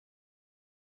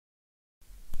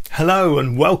Hello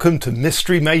and welcome to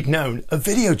Mystery Made Known, a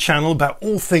video channel about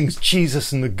all things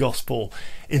Jesus and the Gospel.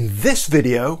 In this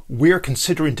video, we are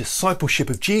considering discipleship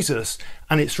of Jesus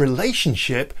and its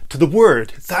relationship to the Word,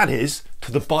 that is,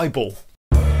 to the Bible.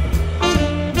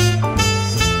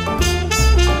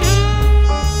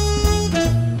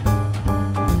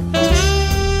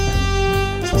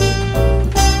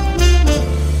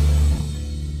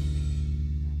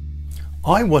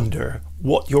 I wonder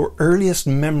what your earliest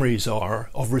memories are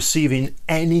of receiving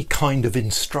any kind of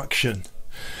instruction.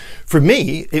 For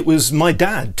me, it was my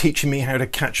dad teaching me how to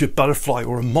catch a butterfly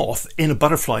or a moth in a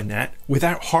butterfly net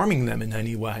without harming them in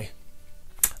any way.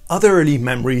 Other early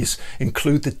memories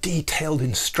include the detailed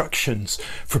instructions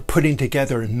for putting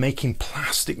together and making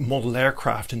plastic model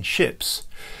aircraft and ships.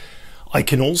 I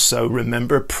can also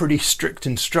remember pretty strict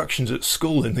instructions at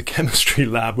school in the chemistry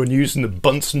lab when using the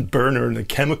Bunsen burner and the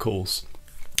chemicals.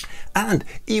 And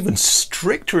even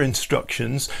stricter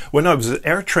instructions when I was an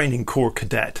Air Training Corps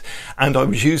cadet and I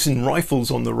was using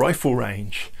rifles on the rifle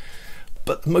range.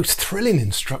 But the most thrilling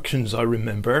instructions I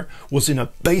remember was in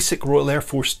a basic Royal Air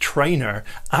Force trainer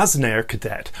as an air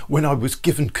cadet when I was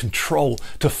given control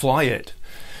to fly it.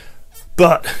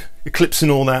 But eclipsing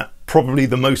all that, probably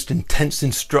the most intense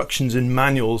instructions in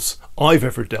manuals I've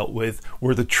ever dealt with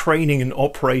were the training and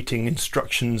operating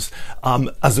instructions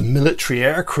as a military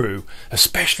aircrew,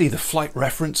 especially the flight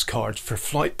reference cards for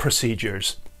flight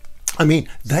procedures. I mean,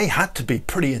 they had to be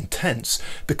pretty intense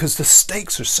because the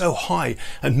stakes are so high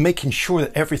and making sure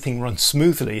that everything runs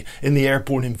smoothly in the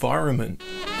airborne environment.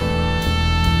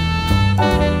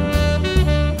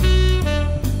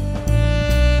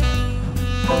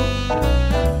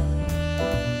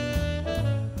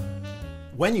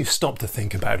 When you stop to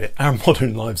think about it, our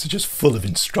modern lives are just full of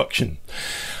instruction.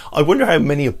 I wonder how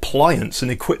many appliance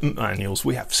and equipment manuals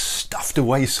we have stuffed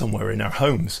away somewhere in our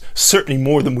homes, certainly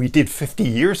more than we did 50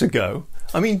 years ago.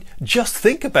 I mean, just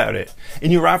think about it.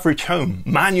 In your average home,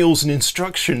 manuals and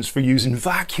instructions for using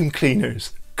vacuum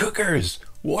cleaners, cookers,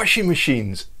 washing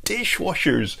machines,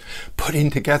 dishwashers, putting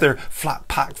together flat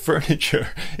pack furniture,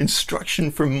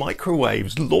 instruction for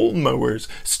microwaves, lawnmowers,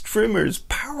 trimmers,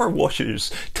 power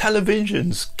washers,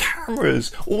 televisions,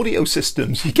 cameras, audio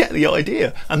systems. You get the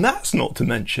idea. And that's not to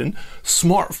mention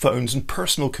smartphones and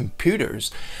personal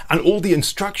computers and all the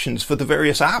instructions for the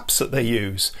various apps that they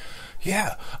use.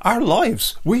 Yeah, our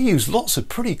lives, we use lots of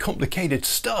pretty complicated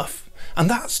stuff. And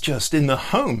that's just in the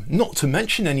home, not to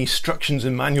mention any instructions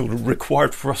and manual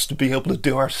required for us to be able to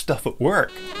do our stuff at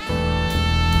work.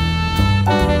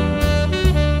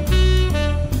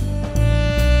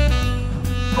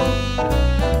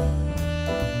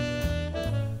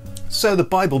 So the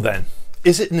Bible then,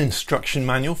 is it an instruction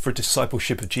manual for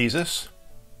discipleship of Jesus?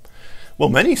 Well,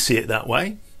 many see it that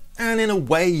way, and in a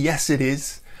way, yes it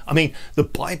is. I mean, the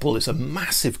Bible is a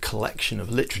massive collection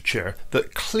of literature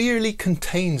that clearly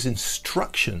contains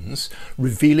instructions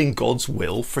revealing God's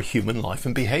will for human life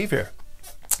and behaviour.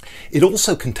 It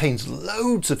also contains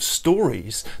loads of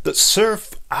stories that serve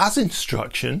as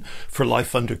instruction for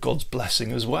life under God's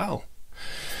blessing as well.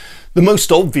 The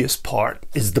most obvious part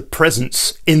is the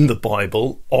presence in the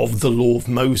Bible of the law of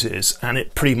Moses, and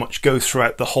it pretty much goes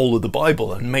throughout the whole of the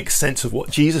Bible and makes sense of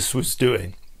what Jesus was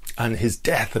doing and his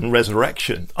death and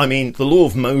resurrection. I mean, the law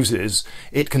of Moses,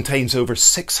 it contains over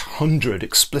 600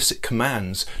 explicit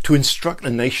commands to instruct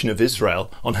the nation of Israel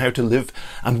on how to live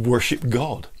and worship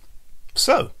God.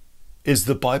 So, is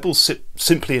the Bible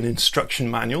simply an instruction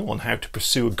manual on how to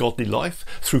pursue a godly life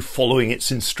through following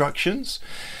its instructions?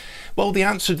 Well, the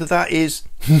answer to that is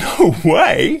no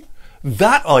way.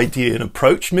 That idea and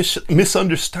approach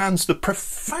misunderstands the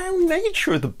profound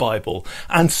nature of the Bible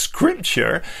and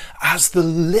Scripture as the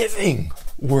living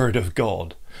Word of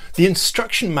God. The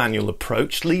instruction manual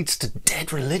approach leads to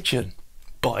dead religion.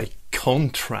 By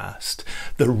contrast,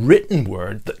 the written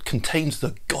Word that contains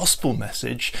the gospel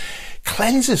message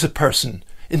cleanses a person,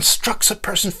 instructs a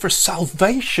person for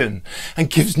salvation, and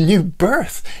gives new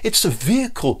birth. It's a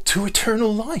vehicle to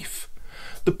eternal life.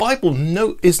 The Bible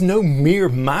is no mere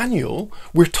manual.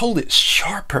 We're told it's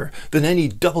sharper than any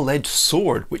double-edged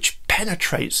sword, which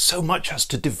penetrates so much as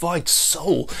to divide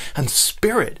soul and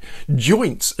spirit,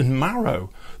 joints and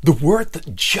marrow. The word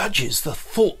that judges the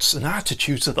thoughts and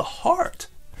attitudes of the heart.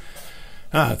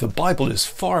 The Bible is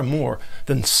far more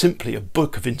than simply a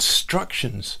book of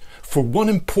instructions for one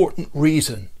important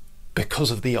reason,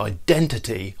 because of the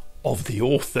identity of the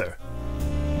author.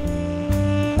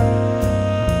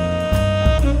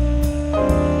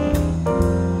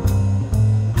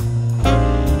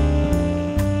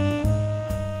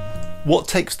 What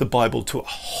takes the Bible to a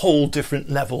whole different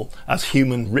level as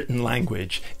human written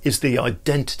language is the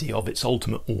identity of its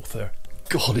ultimate author.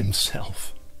 God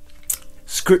himself.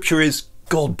 Scripture is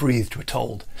God-breathed, we're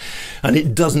told, and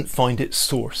it doesn't find its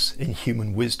source in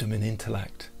human wisdom and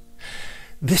intellect.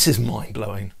 This is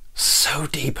mind-blowing, so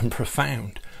deep and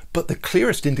profound. But the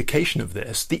clearest indication of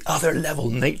this, the other level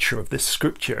nature of this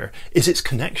scripture, is its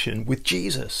connection with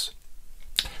Jesus.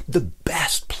 The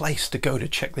best place to go to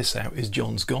check this out is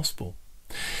John's Gospel.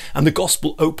 And the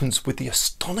Gospel opens with the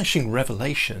astonishing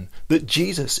revelation that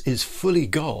Jesus is fully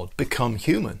God become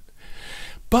human.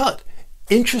 But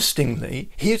interestingly,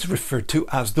 he is referred to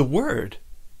as the Word.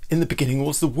 In the beginning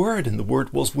was the Word, and the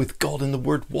Word was with God, and the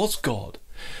Word was God.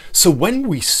 So when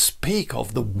we speak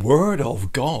of the Word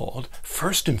of God,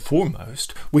 first and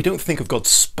foremost, we don't think of God's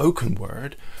spoken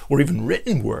word or even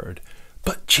written word,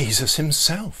 but Jesus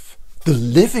himself, the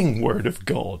living Word of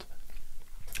God.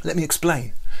 Let me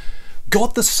explain.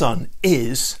 God the Son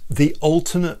is the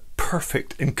ultimate,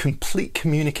 perfect and complete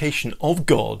communication of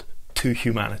God to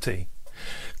humanity.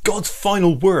 God's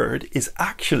final word is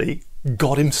actually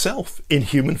God himself in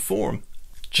human form,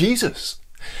 Jesus,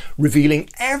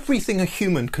 revealing everything a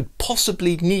human could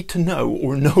possibly need to know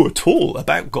or know at all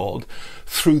about God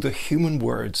through the human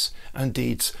words and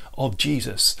deeds of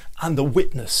Jesus and the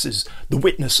witness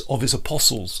of his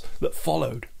apostles that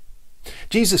followed.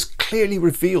 Jesus clearly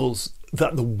reveals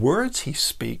that the words he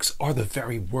speaks are the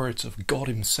very words of God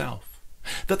himself,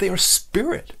 that they are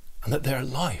spirit and that they are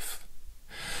life.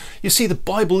 You see, the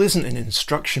Bible isn't an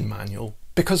instruction manual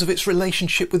because of its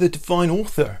relationship with a divine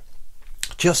author.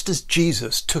 Just as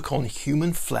Jesus took on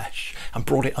human flesh and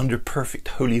brought it under perfect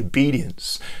holy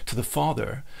obedience to the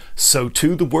Father, so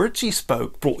too the words he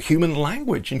spoke brought human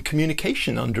language and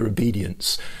communication under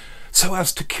obedience, so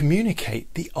as to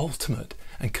communicate the ultimate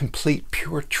and complete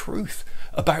pure truth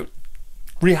about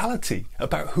reality,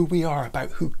 about who we are,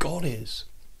 about who God is.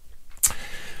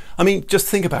 I mean, just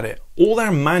think about it. All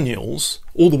our manuals,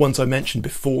 all the ones I mentioned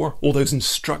before, all those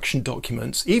instruction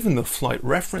documents, even the flight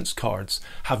reference cards,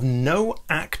 have no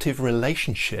active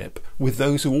relationship with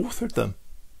those who authored them.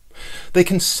 They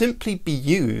can simply be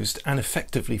used and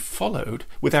effectively followed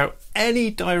without any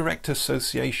direct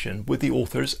association with the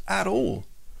authors at all.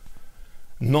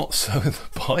 Not so the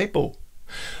Bible.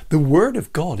 The Word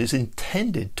of God is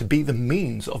intended to be the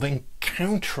means of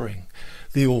encountering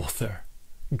the author,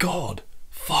 God,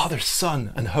 Father,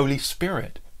 Son, and Holy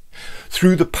Spirit,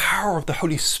 through the power of the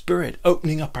Holy Spirit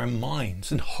opening up our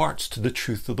minds and hearts to the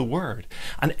truth of the Word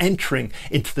and entering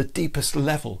into the deepest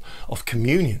level of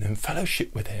communion and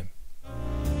fellowship with Him.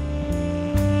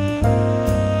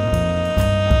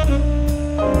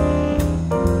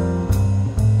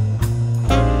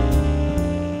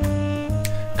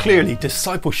 Clearly,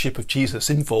 discipleship of Jesus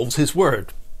involves His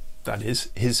Word, that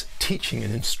is, His teaching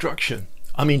and instruction.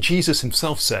 I mean, Jesus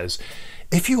himself says,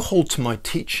 "If you hold to my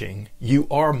teaching, you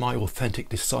are my authentic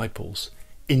disciples.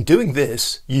 In doing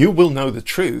this, you will know the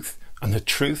truth, and the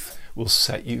truth will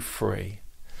set you free."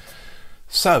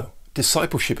 So,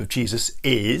 discipleship of Jesus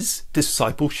is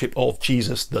discipleship of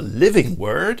Jesus, the living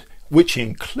Word, which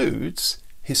includes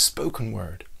His spoken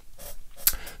word.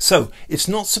 So, it's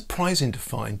not surprising to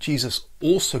find Jesus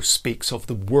also speaks of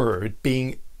the Word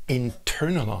being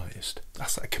internalized.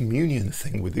 That's that communion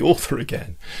thing with the author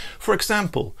again. For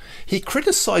example, he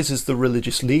criticizes the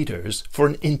religious leaders for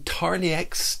an entirely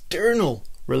external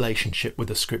relationship with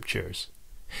the scriptures.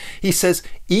 He says,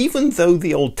 even though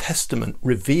the Old Testament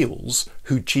reveals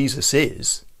who Jesus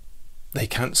is, they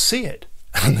can't see it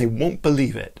and they won't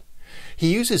believe it.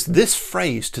 He uses this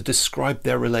phrase to describe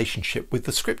their relationship with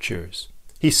the scriptures.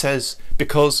 He says,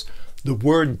 because the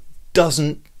word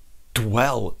doesn't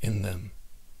dwell in them.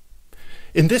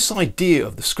 In this idea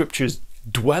of the scriptures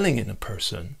dwelling in a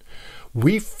person,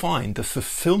 we find the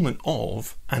fulfillment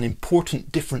of an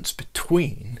important difference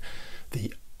between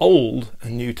the Old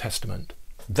and New Testament.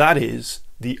 That is,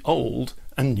 the Old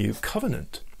and New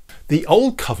Covenant. The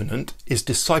Old Covenant is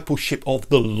discipleship of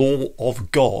the law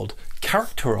of God,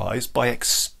 characterized by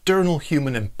external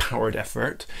human empowered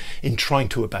effort in trying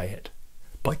to obey it.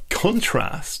 By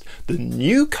contrast, the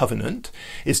New Covenant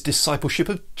is discipleship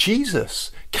of Jesus,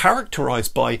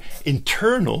 characterized by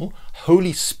internal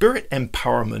Holy Spirit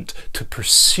empowerment to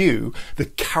pursue the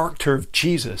character of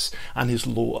Jesus and His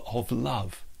law of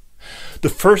love. The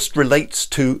first relates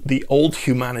to the old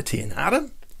humanity in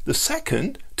Adam, the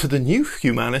second to the new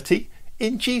humanity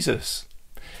in Jesus.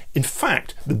 In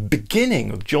fact, the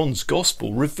beginning of John's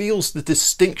Gospel reveals the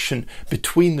distinction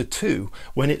between the two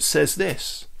when it says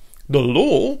this: the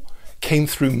law came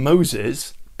through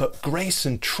Moses, but grace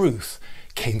and truth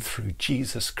came through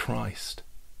Jesus Christ.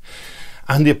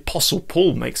 And the Apostle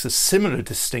Paul makes a similar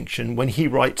distinction when he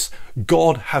writes,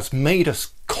 God has made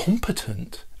us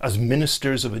competent as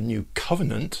ministers of a new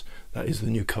covenant, that is the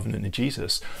new covenant in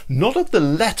Jesus, not of the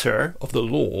letter of the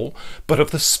law, but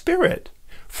of the Spirit.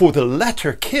 For the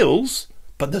letter kills,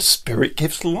 but the Spirit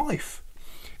gives life.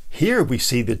 Here we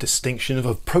see the distinction of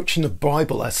approaching the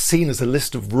Bible as seen as a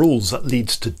list of rules that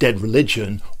leads to dead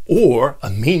religion, or a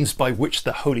means by which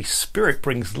the Holy Spirit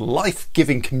brings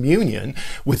life-giving communion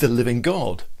with the living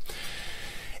God.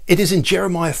 It is in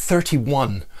Jeremiah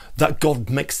 31 that God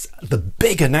makes the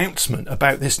big announcement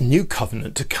about this new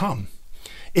covenant to come.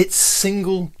 Its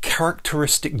single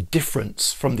characteristic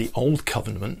difference from the Old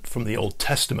Covenant, from the Old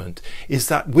Testament, is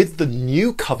that with the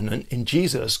new covenant in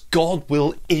Jesus, God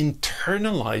will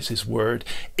internalize his word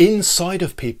inside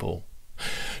of people.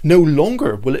 No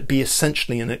longer will it be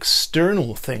essentially an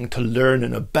external thing to learn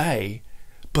and obey,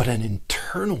 but an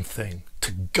internal thing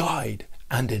to guide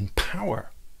and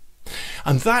empower.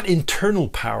 And that internal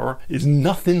power is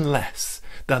nothing less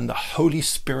than the Holy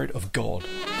Spirit of God.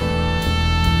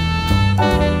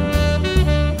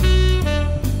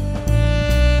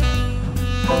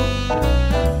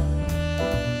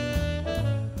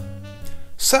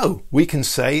 So we can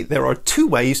say there are two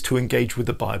ways to engage with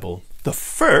the Bible. The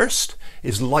first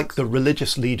is like the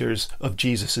religious leaders of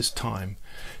Jesus' time,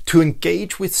 to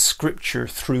engage with Scripture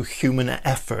through human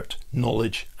effort,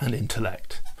 knowledge and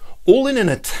intellect, all in an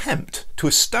attempt to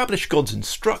establish God's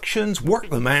instructions, work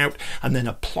them out, and then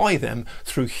apply them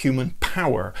through human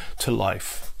power to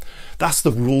life. That's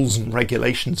the rules and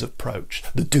regulations approach,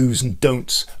 the do's and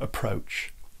don'ts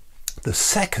approach. The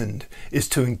second is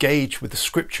to engage with the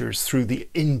Scriptures through the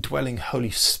indwelling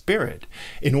Holy Spirit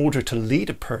in order to lead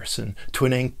a person to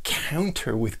an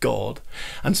encounter with God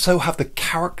and so have the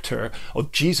character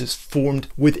of Jesus formed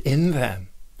within them.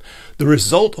 The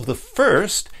result of the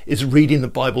first is reading the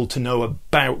Bible to know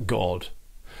about God.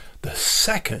 The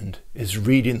second is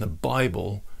reading the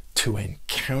Bible to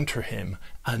encounter him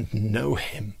and know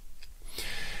him.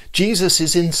 Jesus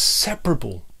is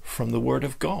inseparable from the Word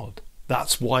of God.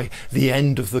 That's why the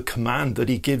end of the command that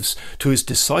he gives to his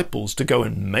disciples to go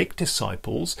and make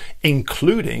disciples,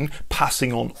 including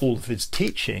passing on all of his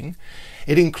teaching,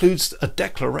 it includes a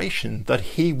declaration that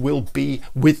he will be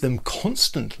with them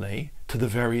constantly to the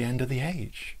very end of the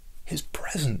age, his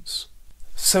presence.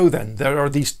 So then, there are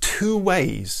these two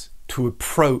ways to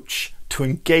approach, to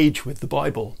engage with the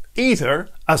Bible, either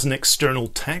as an external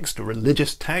text, a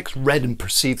religious text read and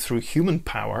perceived through human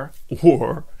power,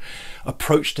 or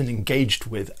approached and engaged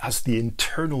with as the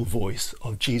internal voice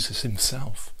of Jesus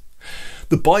himself.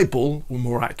 The Bible, or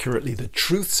more accurately the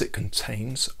truths it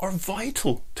contains, are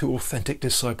vital to authentic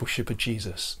discipleship of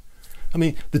Jesus. I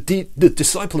mean, the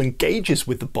disciple engages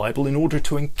with the Bible in order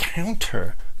to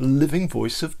encounter the living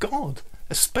voice of God,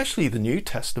 especially the New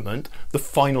Testament, the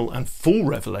final and full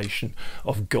revelation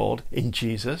of God in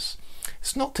Jesus.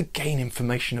 It's not to gain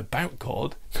information about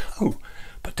God, no,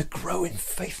 but to grow in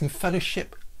faith and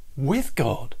fellowship with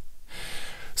God.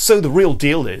 So the real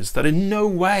deal is that in no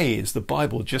way is the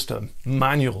Bible just a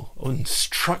manual of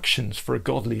instructions for a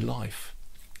godly life.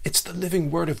 It's the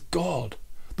living Word of God,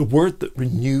 the Word that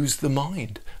renews the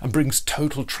mind and brings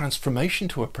total transformation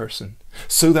to a person,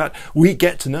 so that we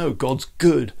get to know God's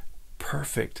good,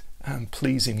 perfect and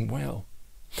pleasing will.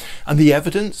 And the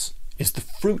evidence is the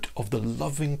fruit of the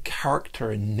loving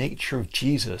character and nature of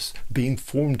Jesus being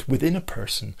formed within a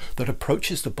person that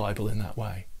approaches the Bible in that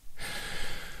way.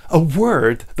 A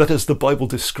word that, as the Bible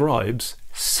describes,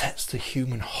 sets the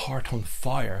human heart on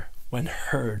fire when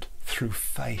heard through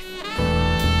faith.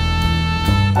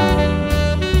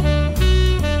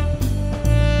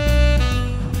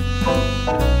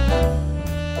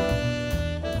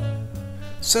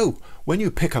 So, when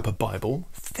you pick up a Bible,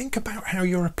 think about how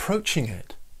you're approaching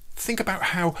it. Think about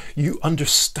how you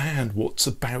understand what's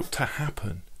about to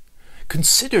happen.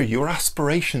 Consider your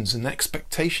aspirations and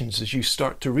expectations as you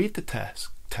start to read the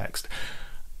text.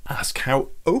 Ask how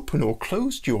open or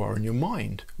closed you are in your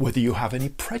mind, whether you have any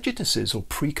prejudices or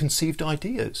preconceived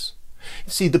ideas.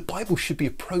 You see, the Bible should be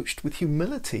approached with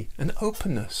humility and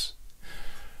openness.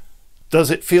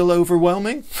 Does it feel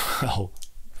overwhelming? Well,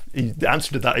 the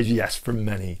answer to that is yes for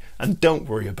many. And don't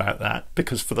worry about that,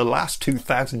 because for the last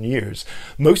 2,000 years,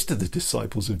 most of the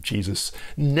disciples of Jesus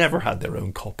never had their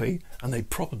own copy, and they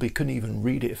probably couldn't even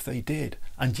read it if they did.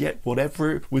 And yet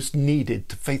whatever was needed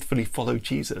to faithfully follow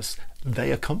Jesus,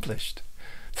 they accomplished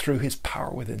through his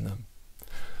power within them.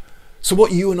 So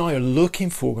what you and I are looking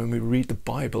for when we read the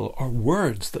Bible are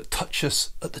words that touch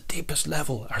us at the deepest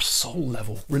level, our soul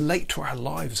level, relate to our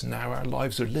lives and how our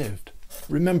lives are lived.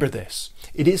 Remember this,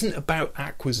 it isn't about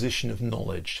acquisition of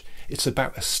knowledge, it's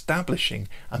about establishing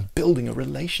and building a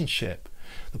relationship.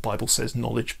 The Bible says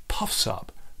knowledge puffs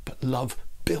up, but love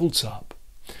builds up.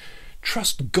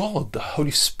 Trust God, the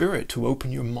Holy Spirit, to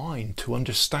open your mind to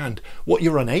understand what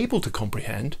you're unable to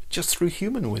comprehend just through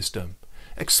human wisdom.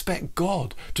 Expect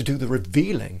God to do the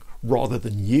revealing rather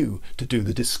than you to do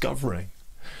the discovering.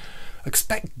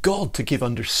 Expect God to give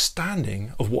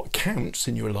understanding of what counts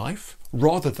in your life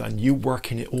rather than you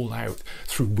working it all out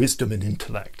through wisdom and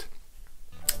intellect.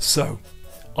 So,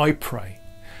 I pray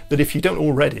that if you don't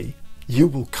already, you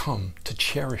will come to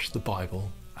cherish the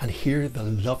Bible and hear the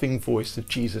loving voice of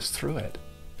Jesus through it.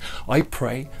 I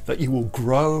pray that you will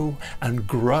grow and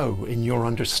grow in your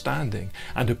understanding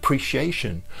and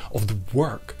appreciation of the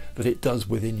work that it does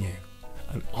within you.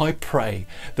 And I pray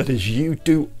that as you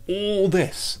do all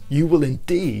this, you will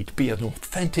indeed be an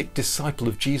authentic disciple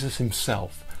of Jesus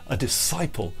himself, a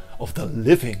disciple of the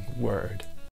living Word.